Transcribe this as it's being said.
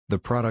The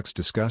products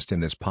discussed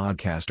in this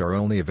podcast are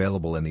only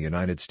available in the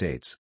United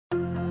States.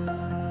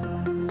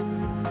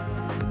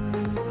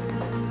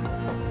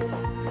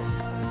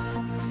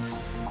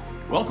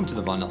 Welcome to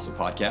the Vaughan Nelson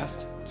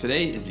Podcast.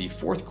 Today is the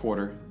fourth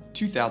quarter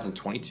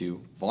 2022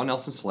 Vaughan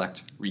Nelson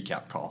Select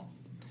Recap Call.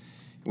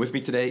 With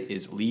me today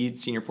is Lead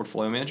Senior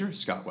Portfolio Manager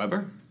Scott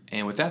Weber.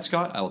 And with that,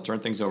 Scott, I will turn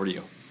things over to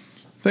you.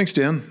 Thanks,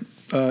 Dan.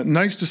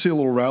 Nice to see a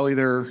little rally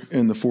there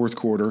in the fourth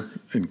quarter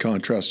in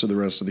contrast to the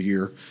rest of the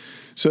year.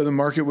 So the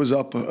market was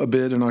up a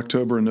bit in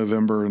October and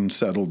November and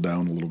settled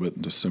down a little bit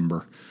in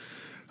December.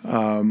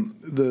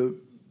 The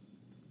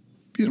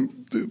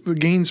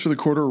gains for the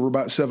quarter were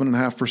about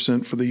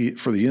 7.5%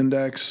 for the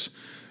index,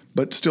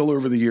 but still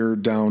over the year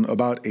down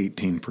about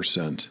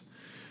 18%.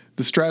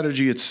 The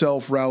strategy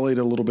itself rallied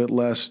a little bit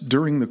less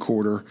during the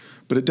quarter,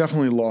 but it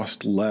definitely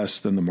lost less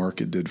than the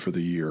market did for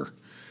the year.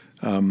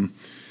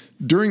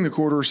 During the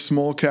quarter,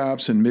 small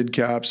caps and mid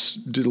caps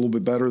did a little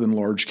bit better than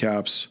large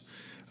caps,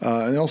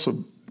 and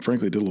also,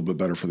 frankly, did a little bit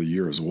better for the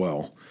year as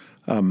well.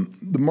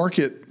 The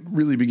market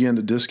really began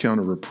to discount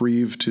a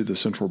reprieve to the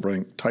central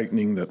bank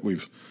tightening that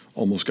we've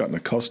almost gotten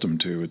accustomed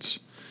to. It's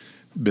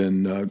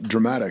been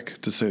dramatic,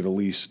 to say the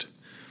least.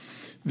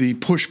 The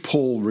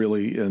push-pull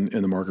really in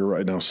the market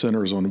right now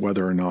centers on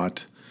whether or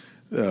not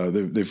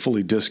they've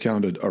fully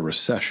discounted a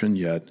recession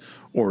yet,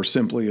 or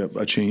simply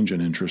a change in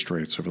interest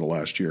rates over the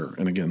last year.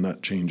 And again,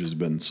 that change has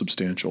been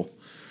substantial.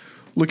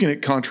 Looking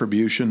at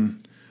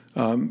contribution,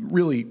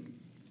 really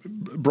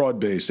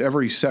broad-based.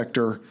 Every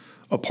sector,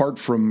 apart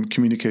from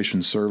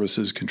communication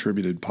services,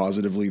 contributed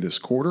positively this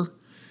quarter.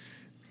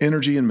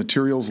 Energy and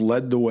materials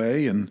led the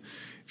way, and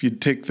if you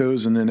take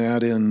those and then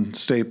add in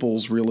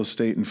staples, real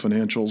estate, and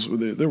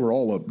financials, they were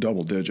all up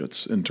double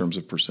digits in terms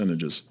of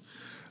percentages.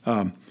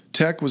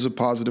 Tech was a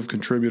positive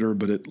contributor,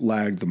 but it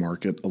lagged the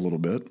market a little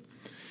bit.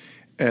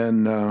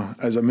 And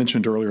as I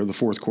mentioned earlier, the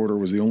fourth quarter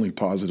was the only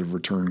positive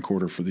return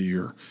quarter for the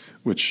year,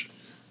 which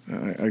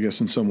I guess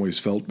in some ways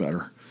felt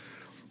better.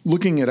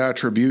 Looking at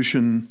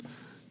attribution,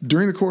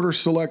 during the quarter,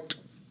 Select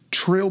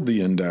trailed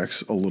the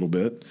index a little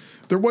bit.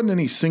 There wasn't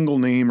any single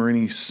name or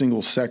any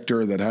single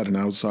sector that had an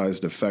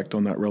outsized effect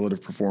on that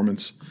relative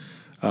performance.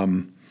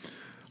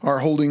 Our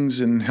holdings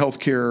in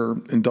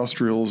healthcare,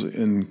 industrials,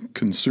 and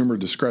consumer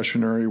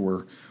discretionary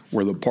were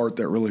the part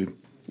that really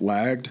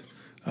lagged.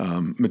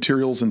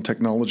 Materials and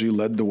technology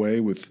led the way,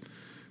 with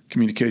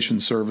communication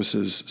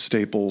services,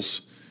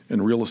 staples,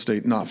 and real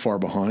estate not far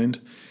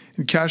behind.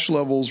 And cash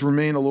levels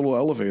remain a little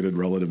elevated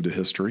relative to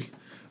history,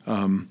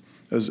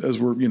 as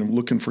we're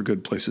looking for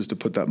good places to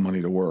put that money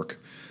to work.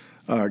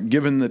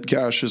 Given that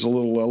cash is a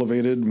little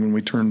elevated, when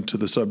we turn to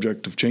the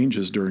subject of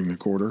changes during the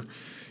quarter,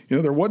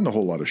 there wasn't a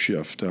whole lot of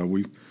shift.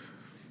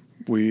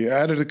 We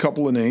added a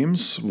couple of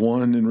names,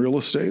 one in real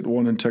estate,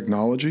 one in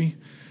technology.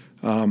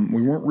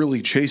 We weren't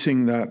really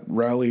chasing that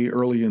rally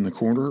early in the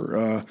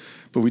quarter,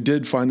 but we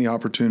did find the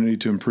opportunity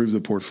to improve the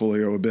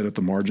portfolio a bit at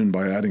the margin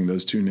by adding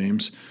those two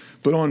names.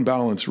 But on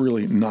balance,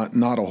 really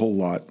not a whole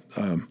lot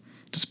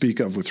to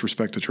speak of with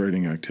respect to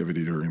trading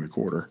activity during the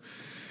quarter.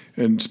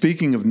 And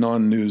speaking of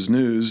non-news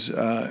news,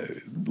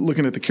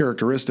 looking at the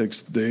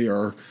characteristics, they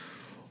are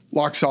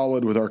lock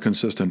solid with our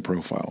consistent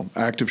profile.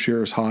 Active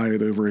shares high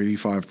at over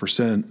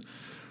 85%.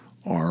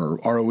 Our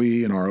ROE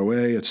and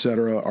ROA, et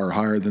cetera, are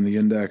higher than the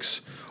index.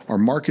 Our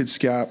market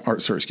cap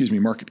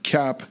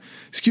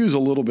skews a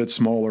little bit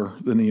smaller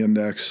than the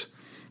index.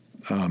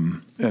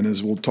 And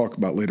as we'll talk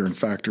about later in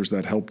factors,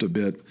 that helped a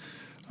bit.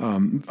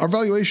 Our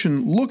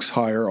valuation looks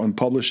higher on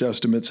published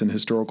estimates and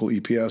historical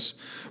EPS,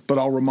 but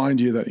I'll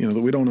remind you that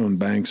that we don't own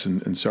banks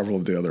and several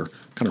of the other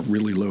kind of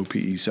really low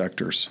PE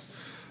sectors.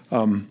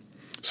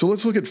 So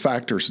let's look at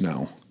factors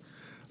now.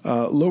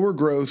 Lower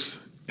growth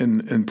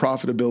and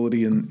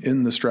profitability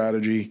in the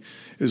strategy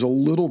is a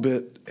little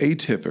bit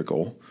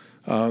atypical.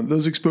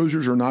 Those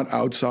exposures are not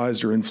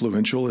outsized or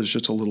influential. It's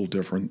just a little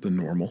different than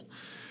normal.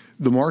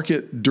 The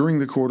market during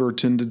the quarter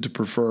tended to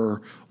prefer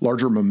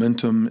larger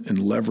momentum and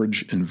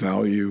leverage and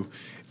value,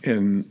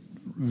 and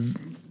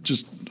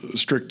just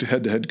strict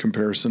head-to-head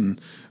comparison,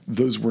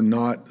 those were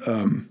not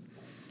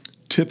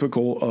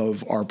typical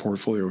of our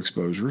portfolio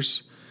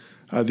exposures.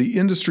 The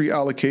industry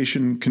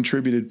allocation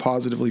contributed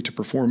positively to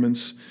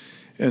performance,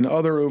 and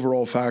other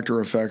overall factor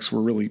effects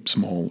were really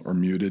small or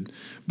muted,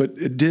 but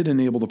it did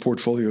enable the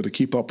portfolio to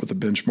keep up with the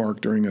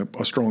benchmark during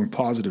a strong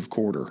positive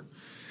quarter.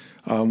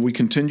 We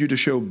continue to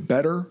show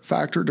better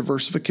factor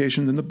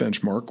diversification than the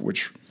benchmark,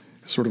 which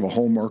is sort of a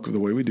hallmark of the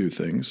way we do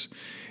things.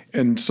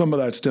 And some of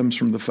that stems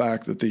from the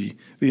fact that the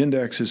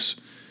index is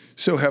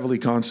so heavily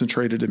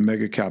concentrated in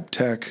mega cap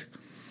tech,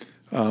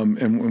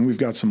 and we've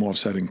got some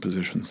offsetting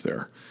positions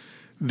there.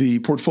 The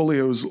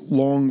portfolio's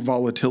long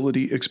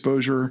volatility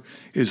exposure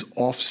is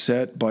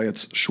offset by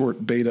its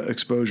short beta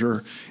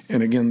exposure.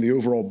 And again, the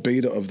overall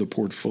beta of the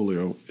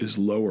portfolio is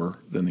lower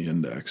than the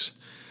index.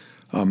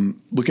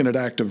 Looking at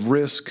active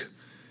risk,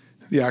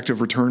 the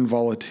active return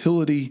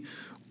volatility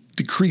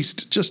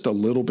decreased just a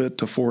little bit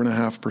to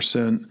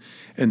 4.5%,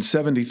 and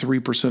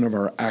 73% of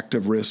our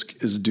active risk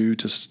is due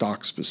to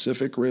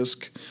stock-specific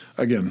risk.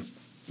 Again,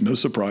 no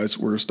surprise,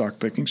 we're a stock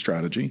picking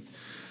strategy.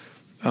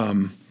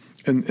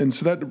 And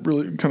so that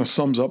really kind of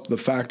sums up the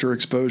factor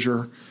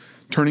exposure.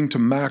 Turning to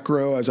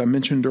macro, as I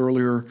mentioned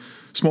earlier,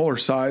 smaller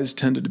size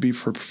tended to be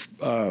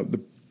the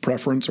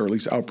preference, or at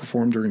least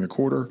outperformed during the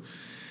quarter.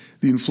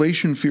 The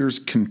inflation fears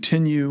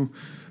continue.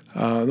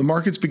 The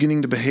market's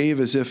beginning to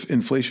behave as if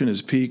inflation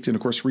has peaked, and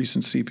of course,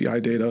 recent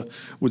CPI data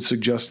would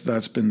suggest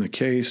that's been the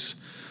case.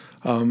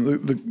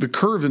 The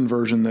curve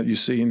inversion that you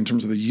see in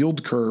terms of the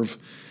yield curve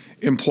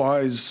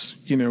implies,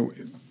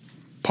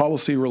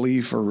 policy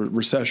relief or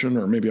recession,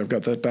 or maybe I've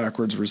got that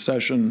backwards,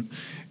 recession,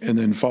 and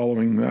then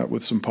following that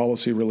with some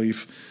policy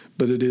relief.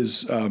 But it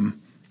is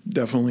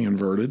definitely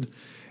inverted.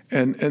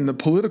 And the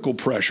political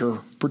pressure,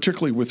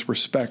 particularly with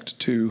respect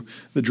to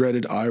the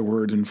dreaded I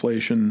word,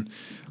 inflation,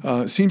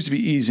 seems to be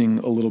easing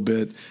a little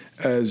bit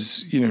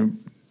as,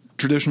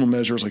 traditional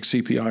measures like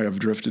CPI have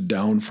drifted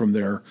down from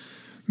their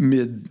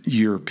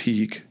mid-year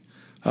peak.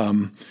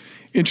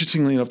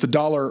 Interestingly enough, the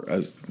dollar,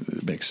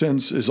 it makes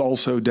sense, is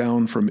also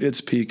down from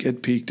its peak.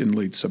 It peaked in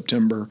late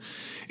September.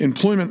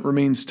 Employment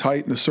remains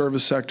tight in the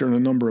service sector in a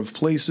number of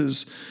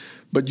places,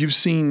 but you've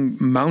seen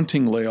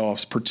mounting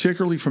layoffs,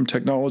 particularly from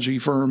technology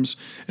firms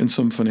and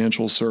some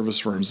financial service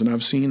firms. And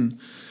I've seen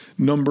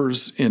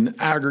numbers in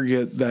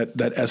aggregate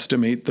that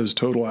estimate those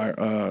total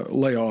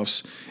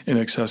layoffs in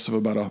excess of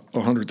about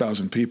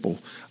 100,000 people.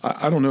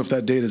 I don't know if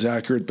that data is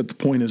accurate, but the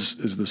point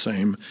is the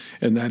same,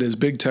 and that is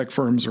big tech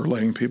firms are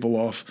laying people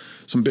off.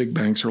 Some big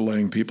banks are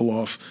laying people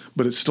off,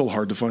 but it's still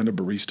hard to find a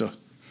barista,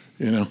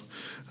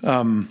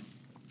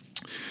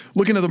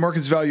 Looking at the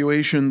market's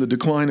valuation, the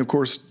decline, of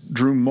course,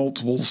 drew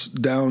multiples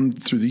down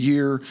through the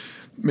year,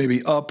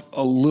 maybe up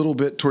a little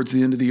bit towards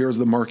the end of the year as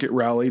the market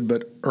rallied,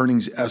 but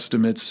earnings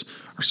estimates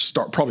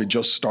are probably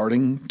just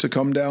starting to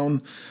come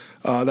down.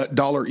 That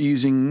dollar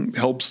easing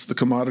helps the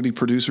commodity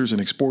producers and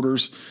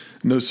exporters.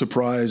 No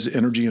surprise,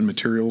 energy and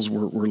materials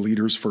were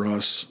leaders for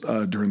us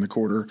during the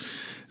quarter.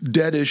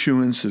 Debt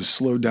issuance has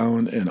slowed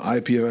down, and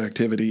IPO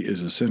activity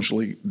is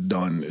essentially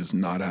done, is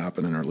not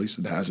happening, or at least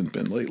it hasn't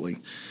been lately.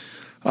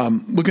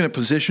 Looking at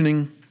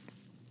positioning,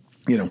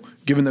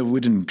 given that we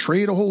didn't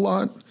trade a whole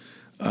lot,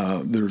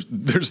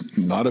 there's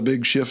not a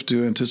big shift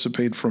to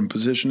anticipate from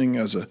positioning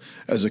as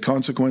a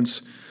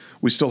consequence.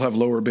 We still have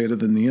lower beta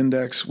than the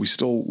index. We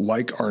still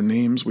like our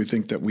names. We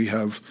think that we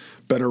have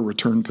better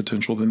return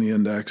potential than the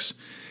index,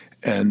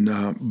 and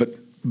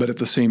but at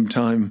the same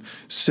time,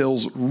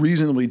 sales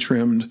reasonably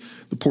trimmed.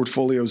 The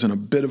portfolio's in a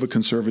bit of a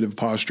conservative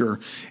posture,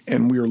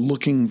 and we are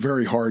looking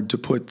very hard to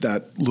put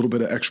that little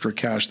bit of extra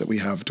cash that we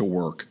have to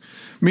work.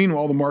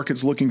 Meanwhile, the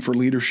market's looking for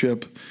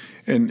leadership,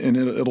 and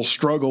it'll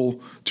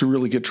struggle to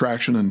really get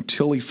traction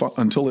until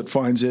it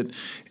finds it.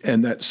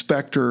 And that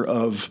specter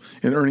of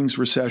an earnings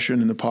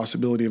recession and the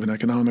possibility of an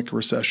economic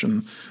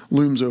recession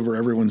looms over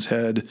everyone's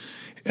head,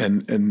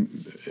 and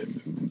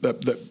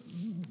that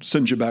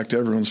sends you back to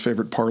everyone's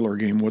favorite parlor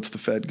game. What's the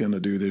Fed going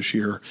to do this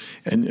year?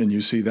 And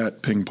you see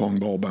that ping pong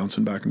ball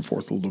bouncing back and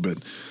forth a little bit.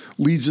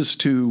 Leads us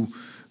to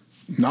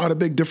not a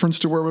big difference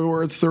to where we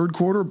were at the third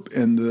quarter.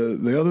 And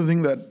the other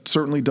thing that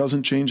certainly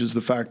doesn't change is the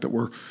fact that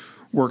we're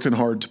working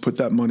hard to put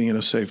that money in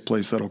a safe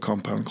place that'll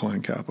compound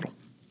client capital.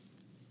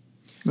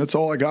 That's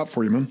all I got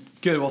for you, man.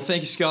 Good. Well,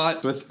 thank you,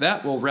 Scott. With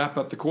that, we'll wrap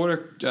up the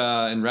quarter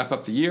and wrap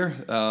up the year.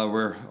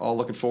 We're all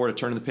looking forward to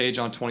turning the page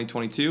on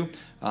 2022.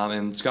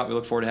 And Scott, we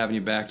look forward to having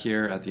you back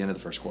here at the end of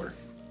the first quarter.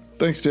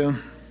 Thanks,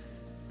 Dan.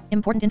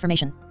 Important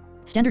information.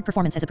 Standard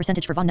performance as a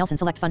percentage for Von Nelson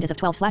Select Fund is of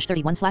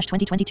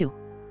 12/31/2022.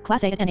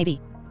 Class A at NAV.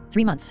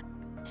 3 months.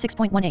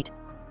 6.18.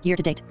 Year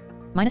to date.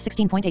 Minus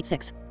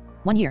 16.86.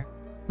 1 year.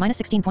 Minus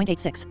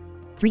 16.86.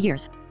 3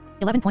 years.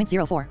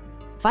 11.04.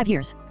 5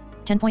 years.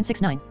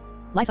 10.69.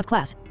 Life of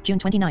class, June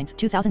 29,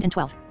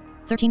 2012.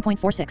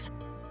 13.46.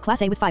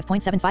 Class A with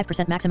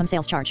 5.75% maximum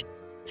sales charge.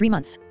 3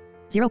 months.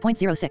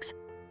 0.06.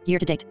 Year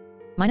to date.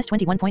 Minus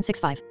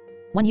 21.65.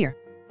 1 year.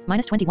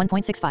 Minus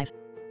 21.65.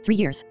 3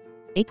 years.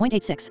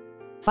 8.86.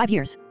 5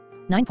 years.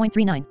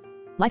 9.39.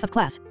 Life of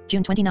class,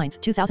 June 29,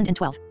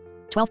 2012.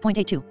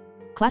 12.82.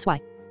 Class Y.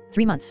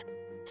 3 months.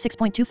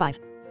 6.25.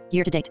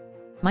 Year to date.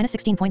 Minus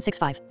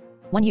 16.65.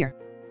 1 year.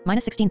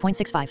 Minus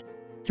 16.65.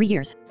 3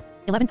 years.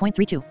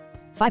 11.32.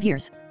 5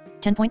 years.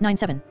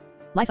 10.97.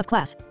 Life of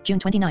class, June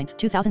 29,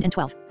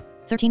 2012.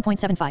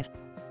 13.75.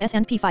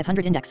 S&P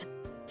 500 Index.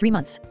 3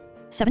 months.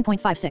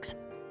 7.56.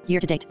 Year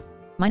to date.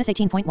 Minus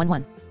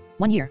 18.11.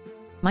 1 year.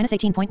 Minus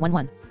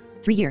 18.11.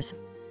 3 years.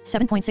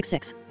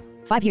 7.66.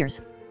 5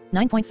 years.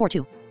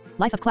 9.42.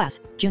 Life of class,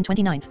 June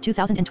 29,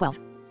 2012.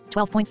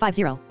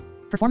 12.50.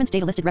 Performance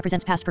data listed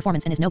represents past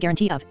performance and is no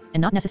guarantee of, and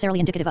not necessarily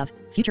indicative of,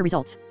 future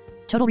results.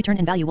 Total return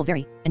and value will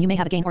vary, and you may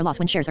have a gain or loss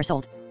when shares are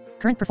sold.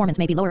 Current performance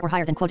may be lower or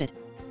higher than quoted.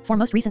 For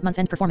most recent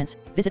month-end performance,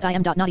 visit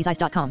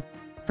im.naughtiesyes.com.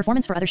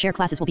 Performance for other share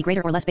classes will be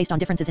greater or less based on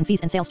differences in fees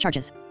and sales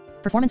charges.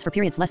 Performance for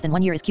periods less than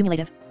 1 year is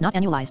cumulative, not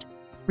annualized.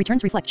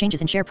 Returns reflect changes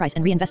in share price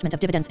and reinvestment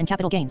of dividends and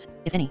capital gains,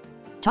 if any.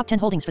 Top 10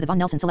 holdings for the Von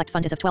Nelson Select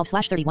Fund is of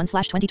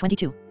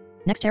 12/31/2022.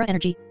 NextEra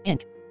Energy,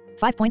 Inc.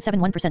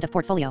 5.71% of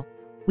portfolio.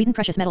 Wheaton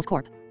Precious Metals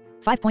Corp.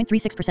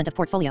 5.36% of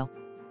portfolio.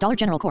 Dollar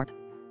General Corp.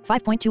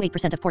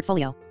 5.28% of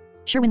portfolio.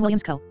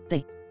 Sherwin-Williams Co.,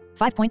 the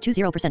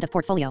 5.20% of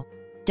portfolio.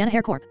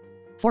 Danaher Corp.,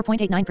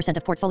 4.89%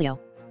 of portfolio.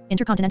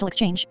 Intercontinental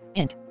Exchange,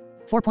 Inc.,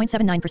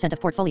 4.79% of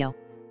portfolio.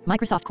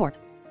 Microsoft Corp.,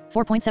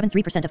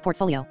 4.73% of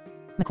portfolio.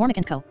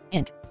 McCormick & Co.,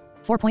 Inc.,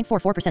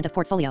 4.44% of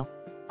portfolio.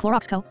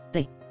 Clorox Co.,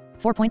 the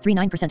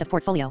 4.39% of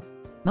portfolio.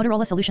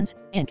 Motorola Solutions,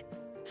 Inc.,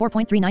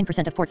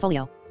 4.39% of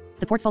portfolio.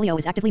 The portfolio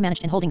is actively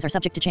managed and holdings are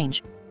subject to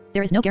change.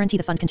 There is no guarantee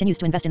the fund continues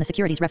to invest in the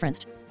securities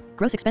referenced.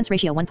 Gross expense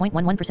ratio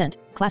 1.11%,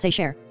 Class A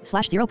share,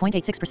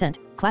 /0.86%,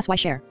 Class Y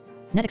share.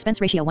 Net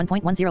expense ratio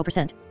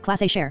 1.10%,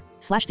 Class A share,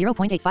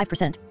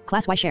 /0.85%,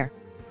 Class Y share.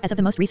 As of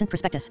the most recent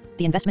prospectus,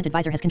 the investment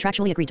advisor has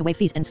contractually agreed to waive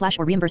fees and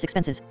or reimburse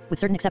expenses, with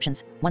certain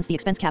exceptions, once the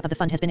expense cap of the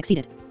fund has been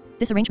exceeded.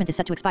 This arrangement is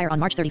set to expire on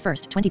March 31,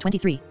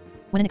 2023.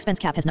 When an expense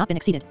cap has not been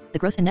exceeded, the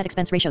gross and net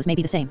expense ratios may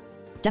be the same.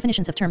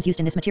 Definitions of terms used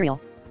in this material.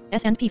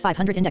 S&P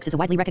 500 index is a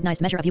widely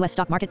recognized measure of U.S.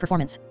 stock market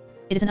performance.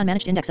 It is an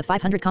unmanaged index of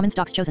 500 common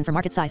stocks chosen for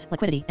market size,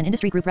 liquidity, and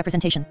industry group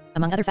representation.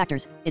 Among other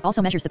factors, it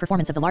also measures the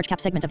performance of the large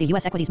cap segment of the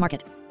U.S. equities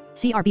market.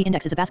 CRB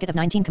index is a basket of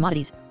 19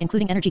 commodities,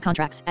 including energy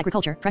contracts,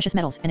 agriculture, precious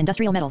metals, and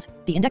industrial metals.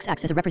 The index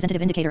acts as a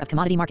representative indicator of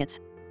commodity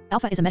markets.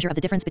 Alpha is a measure of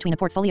the difference between a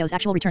portfolio's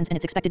actual returns and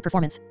its expected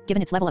performance,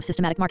 given its level of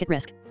systematic market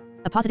risk.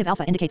 A positive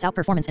alpha indicates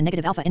outperformance and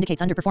negative alpha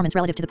indicates underperformance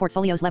relative to the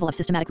portfolio's level of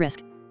systematic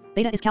risk.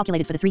 Beta is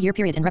calculated for the 3-year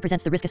period and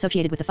represents the risk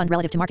associated with the fund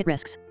relative to market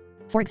risks.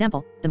 For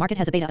example, the market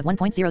has a beta of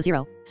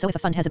 1.00, so if a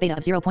fund has a beta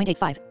of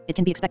 0.85, it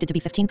can be expected to be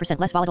 15%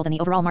 less volatile than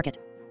the overall market.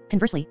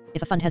 Conversely,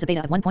 if a fund has a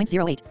beta of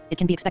 1.08, it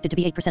can be expected to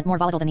be 8% more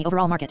volatile than the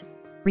overall market.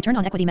 Return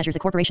on equity measures a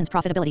corporation's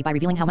profitability by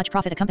revealing how much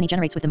profit a company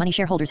generates with the money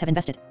shareholders have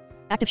invested.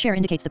 Active share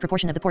indicates the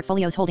proportion of the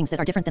portfolio's holdings that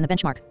are different than the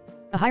benchmark.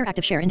 A higher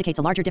active share indicates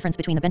a larger difference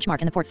between the benchmark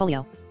and the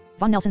portfolio.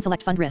 Von Nelson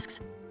Select Fund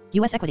Risks.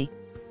 U.S. equity.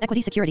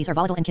 Equity securities are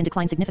volatile and can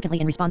decline significantly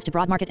in response to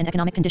broad market and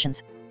economic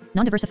conditions.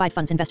 Non-diversified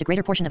funds invest a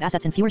greater portion of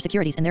assets in fewer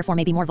securities and therefore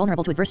may be more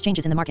vulnerable to adverse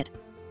changes in the market.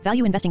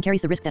 Value investing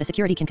carries the risk that a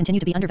security can continue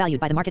to be undervalued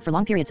by the market for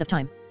long periods of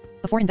time.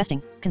 Before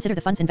investing, consider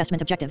the fund's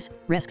investment objectives,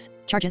 risks,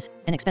 charges,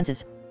 and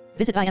expenses.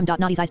 Visit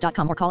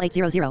im.naughtie's.com or call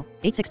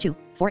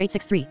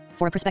 800-862-4863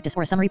 for a prospectus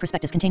or a summary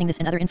prospectus containing this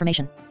and other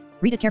information.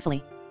 Read it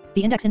carefully.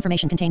 The index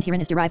information contained herein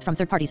is derived from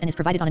third parties and is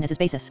provided on an as-is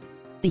basis.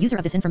 The user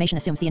of this information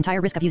assumes the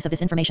entire risk of use of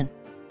this information.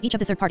 Each of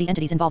the third-party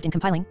entities involved in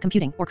compiling,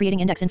 computing, or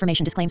creating index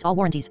information disclaims all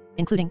warranties,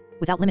 including,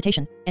 without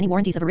limitation, any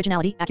warranties of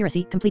originality,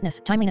 accuracy,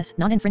 completeness, timeliness,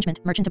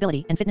 non-infringement,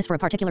 merchantability, and fitness for a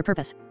particular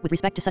purpose, with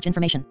respect to such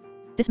information.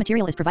 This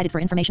material is provided for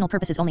informational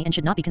purposes only and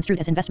should not be construed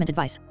as investment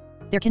advice.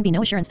 There can be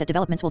no assurance that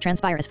developments will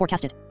transpire as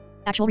forecasted.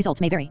 Actual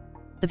results may vary.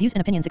 The views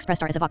and opinions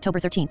expressed are as of October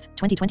 13,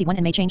 2021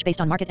 and may change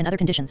based on market and other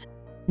conditions.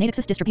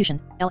 Natixis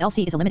Distribution,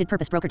 LLC is a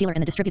limited-purpose broker-dealer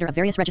and the distributor of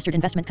various registered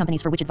investment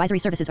companies for which advisory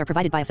services are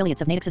provided by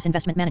affiliates of Natixis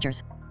Investment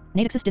Managers.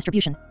 Natixis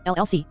Distribution,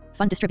 LLC,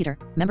 Fund Distributor,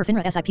 Member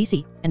FINRA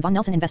SIPC, and Von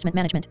Nelson Investment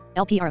Management,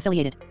 LP are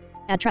affiliated.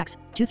 Ad tracks,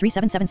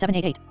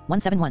 2377788,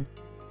 171.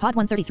 Pod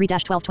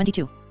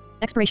 133-1222.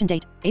 Expiration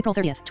date, April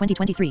 30,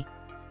 2023.